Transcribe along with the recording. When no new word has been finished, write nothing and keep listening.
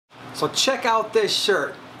So check out this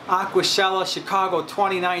shirt, Aquashella Chicago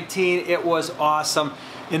 2019. It was awesome.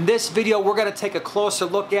 In this video, we're going to take a closer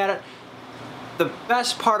look at it. The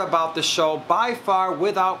best part about the show, by far,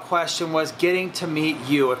 without question, was getting to meet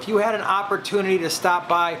you. If you had an opportunity to stop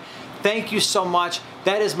by, thank you so much.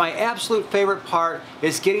 That is my absolute favorite part,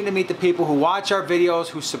 is getting to meet the people who watch our videos,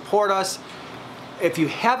 who support us. If you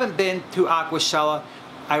haven't been to Aquashella,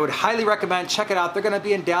 I would highly recommend check it out. They're going to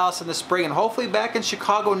be in Dallas in the spring and hopefully back in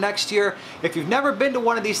Chicago next year. If you've never been to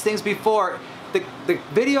one of these things before, the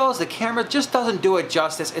videos, the camera just doesn't do it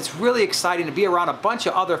justice. It's really exciting to be around a bunch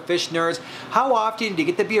of other fish nerds. How often do you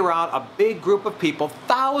get to be around a big group of people,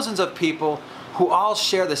 thousands of people, who all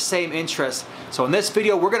share the same interests? So in this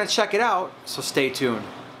video, we're going to check it out, so stay tuned.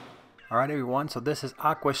 All right, everyone, so this is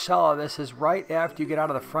Aquashella. This is right after you get out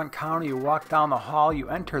of the front counter, you walk down the hall, you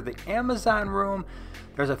enter the Amazon room.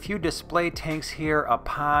 There's a few display tanks here, a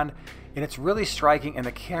pond, and it's really striking, and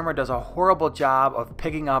the camera does a horrible job of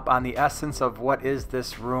picking up on the essence of what is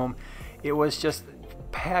this room. It was just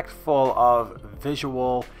packed full of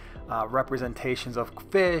visual representations of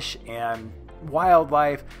fish and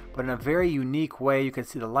wildlife, but in a very unique way. You can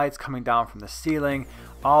see the lights coming down from the ceiling,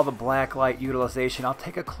 all the black light utilization. I'll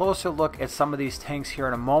take a closer look at some of these tanks here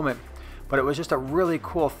in a moment, but it was just a really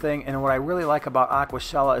cool thing. And what I really like about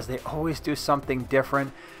Aquashella is they always do something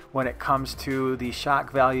different when it comes to the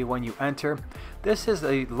shock value when you enter. This is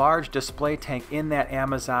a large display tank in that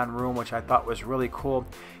Amazon room, which I thought was really cool.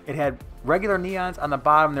 It had regular neons on the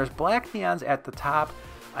bottom. There's black neons at the top.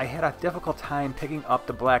 I had a difficult time picking up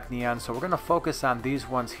the black neon, so we're going to focus on these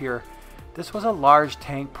ones here. This was a large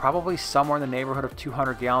tank, probably somewhere in the neighborhood of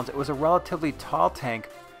 200 gallons. It was a relatively tall tank.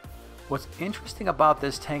 What's interesting about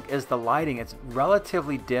this tank is the lighting. It's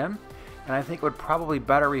relatively dim, and I think it would probably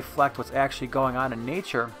better reflect what's actually going on in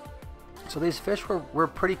nature. So these fish were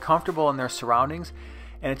pretty comfortable in their surroundings,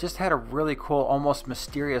 and it just had a really cool, almost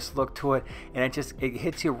mysterious look to it, and it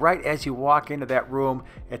hits you right as you walk into that room.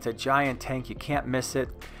 It's a giant tank, you can't miss it.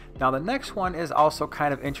 Now the next one is also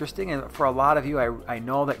kind of interesting, and for a lot of you, I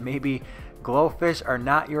know that maybe glowfish are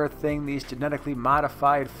not your thing, these genetically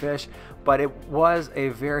modified fish, but it was a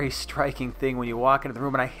very striking thing when you walk into the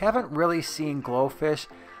room, and I haven't really seen glowfish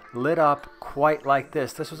lit up quite like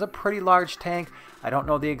this. This was a pretty large tank. I don't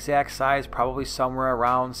know the exact size, probably somewhere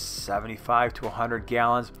around 75 to 100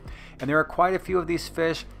 gallons. And there are quite a few of these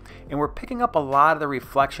fish, and we're picking up a lot of the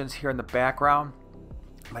reflections here in the background.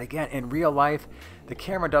 But again, in real life, the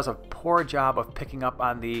camera does a poor job of picking up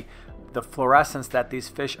on the fluorescence that these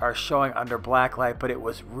fish are showing under black light, but it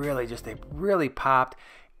was really just, they really popped.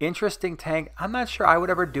 Interesting tank. I'm not sure I would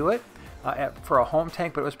ever do it for a home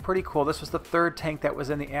tank, but it was pretty cool. This was the third tank that was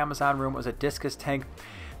in the Amazon room. It was a discus tank.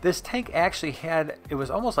 This tank actually had, it was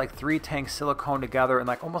almost like 3 tanks silicone together and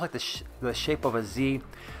like almost like the shape of a Z.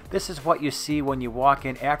 This is what you see when you walk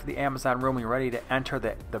in after the Amazon room when you're ready to enter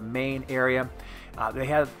the main area. They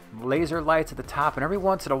had laser lights at the top, and every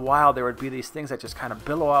once in a while there would be these things that just kind of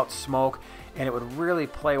billow out smoke, and it would really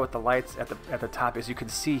play with the lights at the top, as you can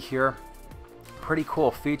see here. Pretty cool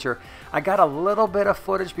feature. I got a little bit of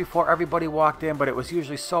footage before everybody walked in, but it was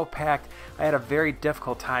usually so packed I had a very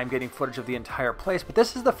difficult time getting footage of the entire place. But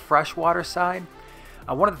this is the freshwater side.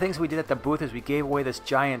 One of the things we did at the booth is we gave away this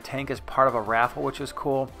giant tank as part of a raffle, which was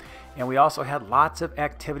cool. And we also had lots of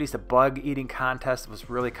activities. The bug eating contest was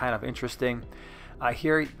really kind of interesting.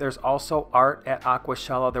 Here there's also art at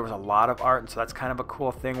Aquashella. There was a lot of art, and so that's kind of a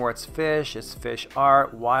cool thing where it's fish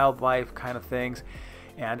art, wildlife kind of things.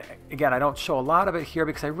 And again, I don't show a lot of it here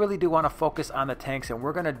because I really do want to focus on the tanks, and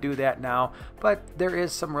we're going to do that now. But there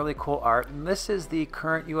is some really cool art, and this is the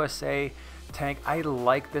Current USA tank. I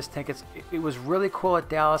like this tank. It was really cool at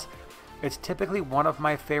Dallas. It's typically one of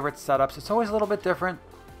my favorite setups. It's always a little bit different.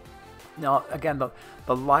 Now, again, the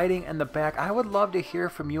lighting in the back, I would love to hear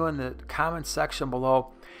from you in the comments section below.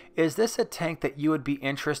 Is this a tank that you would be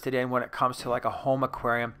interested in when it comes to like a home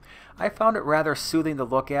aquarium? I found it rather soothing to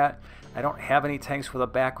look at. I don't have any tanks with a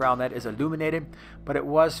background that is illuminated, but it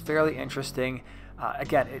was fairly interesting.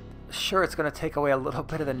 Again, sure, it's going to take away a little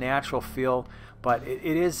bit of the natural feel, but it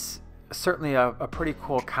is certainly a pretty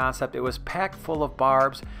cool concept. It was packed full of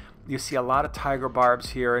barbs. You see a lot of tiger barbs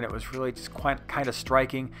here, and it was really just kind of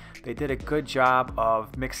striking. They did a good job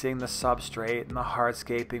of mixing the substrate and the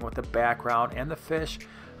hardscaping with the background and the fish.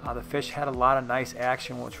 The fish had a lot of nice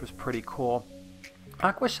action, which was pretty cool.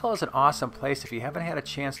 Aquashella is an awesome place. If you haven't had a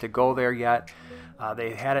chance to go there yet,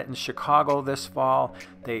 they had it in Chicago this fall.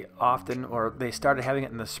 They started having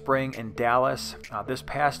it in the spring in Dallas this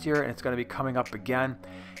past year, and it's going to be coming up again.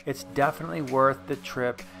 It's definitely worth the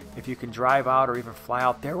trip if you can drive out or even fly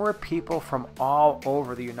out, there were people from all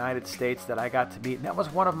over the United States that I got to meet. And that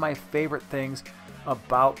was one of my favorite things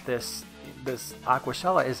about this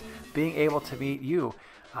Aquashella, is being able to meet you.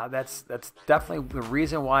 That's definitely the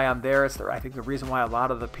reason why I'm there. I think the reason why a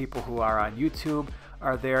lot of the people who are on YouTube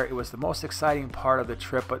are there. It was the most exciting part of the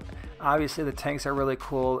trip, but obviously the tanks are really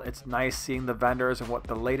cool. It's nice seeing the vendors and what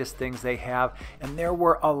the latest things they have. And there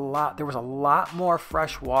was a lot more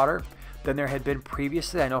fresh water than there had been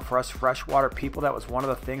previously. I know for us freshwater people, that was one of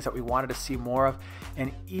the things that we wanted to see more of.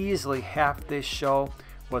 And easily half this show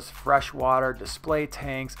was freshwater display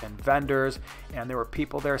tanks and vendors, and there were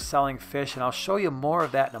people there selling fish, and I'll show you more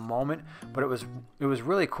of that in a moment. But it was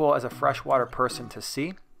really cool as a freshwater person to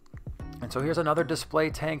see. And so here's another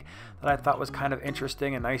display tank that I thought was kind of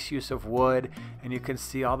interesting, a nice use of wood, and you can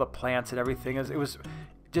see all the plants and everything. It was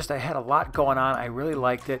just, I had a lot going on. I really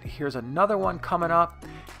liked it. Here's another one coming up.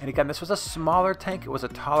 And again, this was a smaller tank. It was a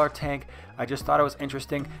taller tank. I just thought it was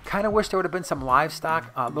interesting. Kind of wish there would have been some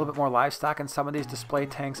livestock, a little bit more livestock in some of these display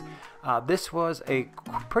tanks. This was a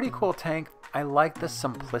pretty cool tank. I like the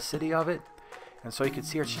simplicity of it. And so you can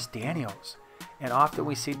see here, it's just Danios. And often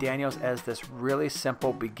we see Danios as this really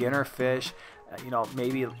simple beginner fish. You know,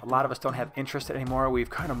 maybe a lot of us don't have interest in it anymore. We've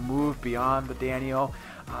kind of moved beyond the Danio.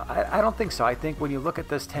 I don't think so. I think when you look at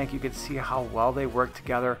this tank, you can see how well they work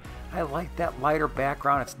together. I like that lighter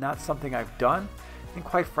background. It's not something I've done. And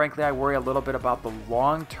quite frankly, I worry a little bit about the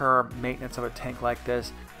long-term maintenance of a tank like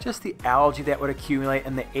this. Just the algae that would accumulate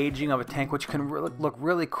and the aging of a tank, which can look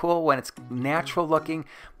really cool when it's natural looking,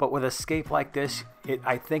 but with a scape like this,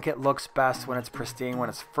 I think it looks best when it's pristine, when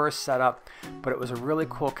it's first set up. But it was a really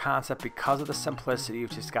cool concept because of the simplicity.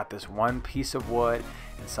 You've just got this one piece of wood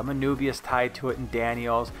and some anubias tied to it in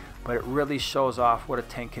Danios, but it really shows off what a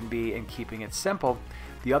tank can be in keeping it simple.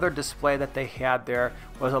 The other display that they had there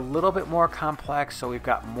was a little bit more complex, so we've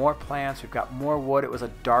got more plants, we've got more wood. It was a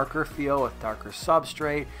darker feel with darker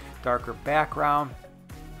substrate, darker background.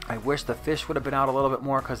 I wish the fish would have been out a little bit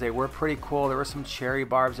more because they were pretty cool. There were some cherry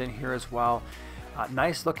barbs in here as well.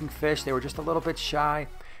 Nice looking fish. They were just a little bit shy.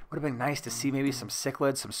 Would have been nice to see maybe some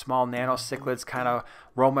cichlids, some small nano cichlids kind of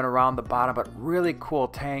roaming around the bottom, but really cool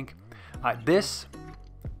tank. This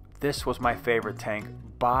was my favorite tank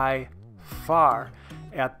by far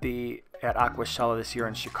at Aquashella this year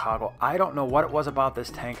in Chicago. I don't know what it was about this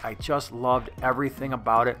tank. I just loved everything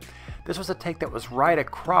about it. This was a tank that was right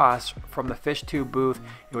across from the fish tube booth.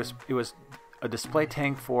 It was a display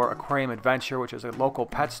tank for Aquarium Adventure, which is a local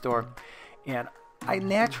pet store, and I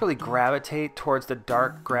naturally gravitate towards the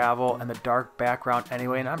dark gravel and the dark background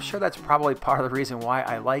anyway, and I'm sure that's probably part of the reason why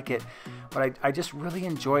I like it, but I just really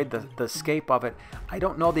enjoyed the scape of it. I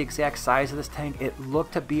don't know the exact size of this tank. It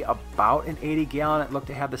looked to be about an 80 gallon. It looked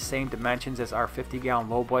to have the same dimensions as our 50 gallon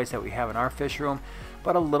low boys that we have in our fish room,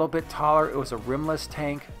 but a little bit taller. It was a rimless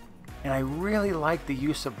tank. And I really like the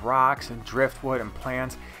use of rocks and driftwood and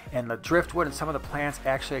plants, and the driftwood and some of the plants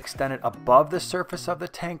actually extended above the surface of the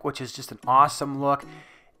tank, which is just an awesome look.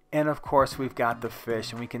 And of course we've got the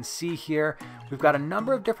fish, and we can see here we've got a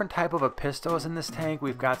number of different type of apistos in this tank.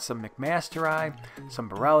 We've got some McMasteri, some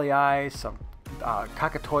Borellii, some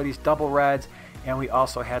Cockatoides double reds, and we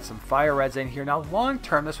also had some fire reds in here. Now long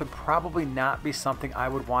term, this would probably not be something I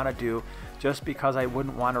would want to do, just because I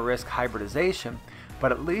wouldn't want to risk hybridization.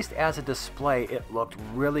 But at least as a display, it looked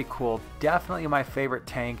really cool. Definitely my favorite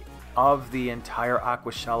tank of the entire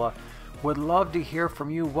Aquashella. Would love to hear from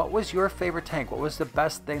you. What was your favorite tank? What was the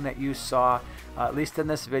best thing that you saw, at least in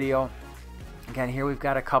this video? Again, here we've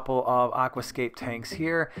got a couple of aquascape tanks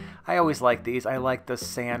here. I always like these. I like the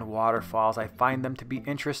sand waterfalls. I find them to be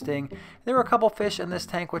interesting. There were a couple fish in this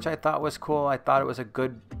tank, which I thought was cool. I thought it was a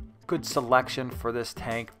good selection for this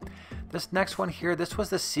tank. This next one here, this was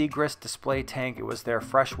the Seagrist display tank. It was their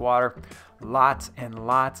freshwater. Lots and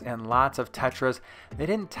lots and lots of tetras. They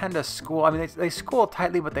didn't tend to school. I mean, they school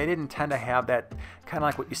tightly, but they didn't tend to have that kind of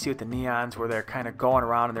like what you see with the neons, where they're kind of going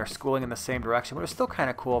around and they're schooling in the same direction. But it was still kind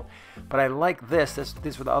of cool. But I like this.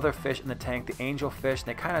 These were the other fish in the tank, the angelfish. And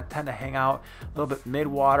they kind of tend to hang out a little bit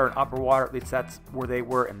mid-water and upper water. At least that's where they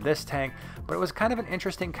were in this tank. But it was kind of an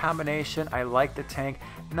interesting combination. I like the tank.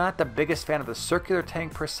 Not the biggest fan of the circular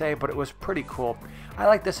tank per se, but it was pretty cool. I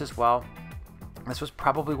like this as well. This was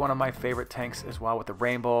probably one of my favorite tanks as well, with the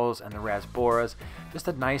rainbows and the rasboras. Just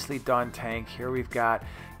a nicely done tank. Here we've got,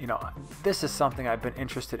 you know, this is something I've been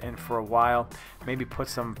interested in for a while. Maybe put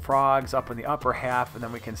some frogs up in the upper half, and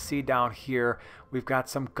then we can see down here we've got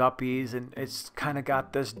some guppies, and it's kind of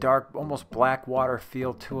got this dark, almost black water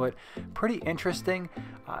feel to it. Pretty interesting.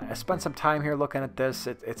 I spent some time here looking at this.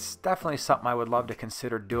 It's definitely something I would love to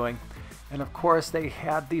consider doing. And of course they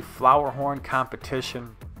had the flower horn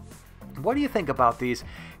competition. What do you think about these?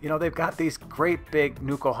 You know, they've got these great big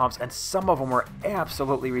nuchal humps, and some of them were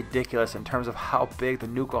absolutely ridiculous in terms of how big the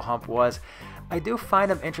nuchal hump was. I do find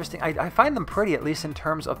them interesting. I find them pretty, at least in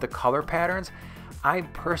terms of the color patterns. I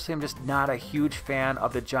personally am just not a huge fan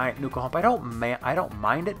of the giant nuchal hump. I don't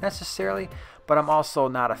mind it necessarily, but I'm also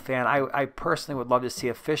not a fan. I personally would love to see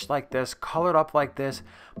a fish like this, colored up like this,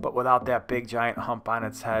 but without that big giant hump on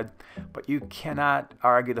its head. But you cannot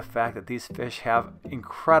argue the fact that these fish have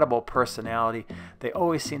incredible personality. They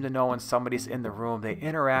always seem to know when somebody's in the room. They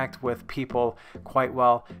interact with people quite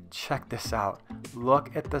well. Check this out.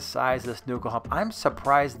 Look at the size of this nuchal hump. I'm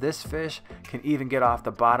surprised this fish can even get off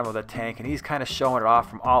the bottom of the tank, and he's kind of showing it off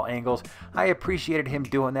from all angles. I appreciated him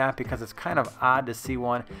doing that because it's kind of odd to see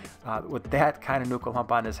one with that kind of nuchal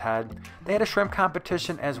hump on his head. They had a shrimp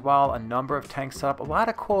competition as well, a number of tanks set up, a lot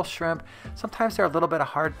of cool shrimp. Sometimes they're a little bit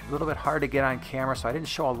hard to get on camera, so I didn't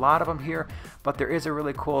show a lot of them here, but there is a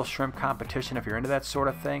really cool shrimp competition if you're into that sort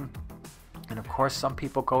of thing. And of course, some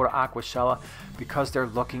people go to Aquashella because they're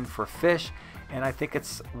looking for fish, and I think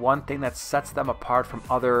it's one thing that sets them apart from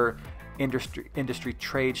other industry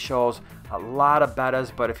trade shows. A lot of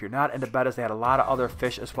bettas, but if you're not into bettas, they had a lot of other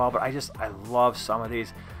fish as well. But I love some of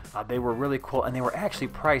these. They were really cool, and they were actually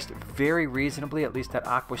priced very reasonably, at least at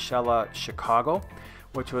Aquashella Chicago,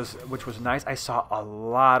 which was nice. I saw a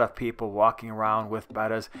lot of people walking around with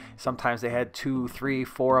bettas. Sometimes they had 2, 3,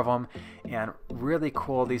 4 of them, and really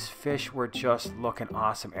cool. These fish were just looking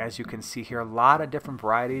awesome. As you can see here, a lot of different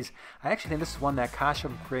varieties. I actually think this is one that Kasha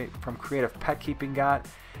from Creative Pet Keeping got,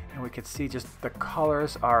 and we can see just the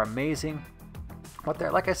colors are amazing. But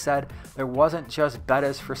there, like I said, there wasn't just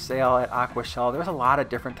bettas for sale at Aquashella. There was a lot of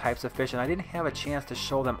different types of fish, and I didn't have a chance to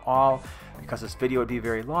show them all because this video would be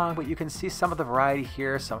very long, but you can see some of the variety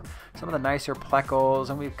here, some of the nicer plecos,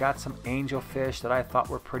 and we've got some angelfish that I thought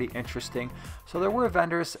were pretty interesting. So there were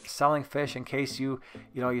vendors selling fish in case you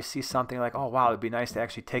see something like, oh wow, it'd be nice to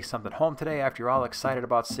actually take something home today after you're all excited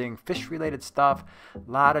about seeing fish related stuff.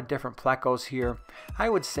 A lot of different plecos here. I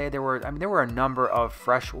would say there were a number of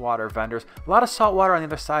freshwater vendors, a lot of saltwater on the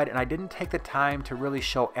other side, and I didn't take the time to really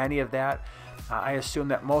show any of that. I assume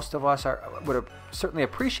that most of us would certainly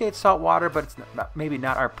appreciate saltwater, but it's maybe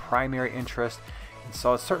not our primary interest, and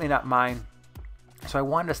so it's certainly not mine. So I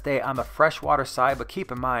wanted to stay on the freshwater side, but keep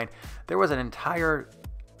in mind there was a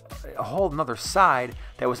whole another side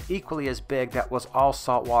that was equally as big that was all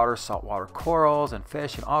saltwater corals and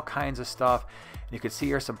fish and all kinds of stuff. You can see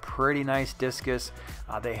here some pretty nice discus.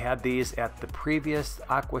 They had these at the previous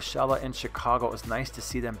Aquashella in Chicago. It was nice to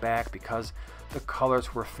see them back because the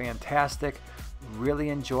colors were fantastic. Really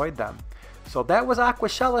enjoyed them. So that was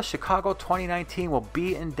Aquashella Chicago 2019. We'll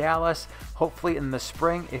be in Dallas hopefully in the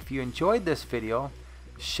spring. If you enjoyed this video,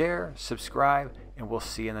 share, subscribe, and we'll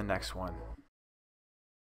see you in the next one.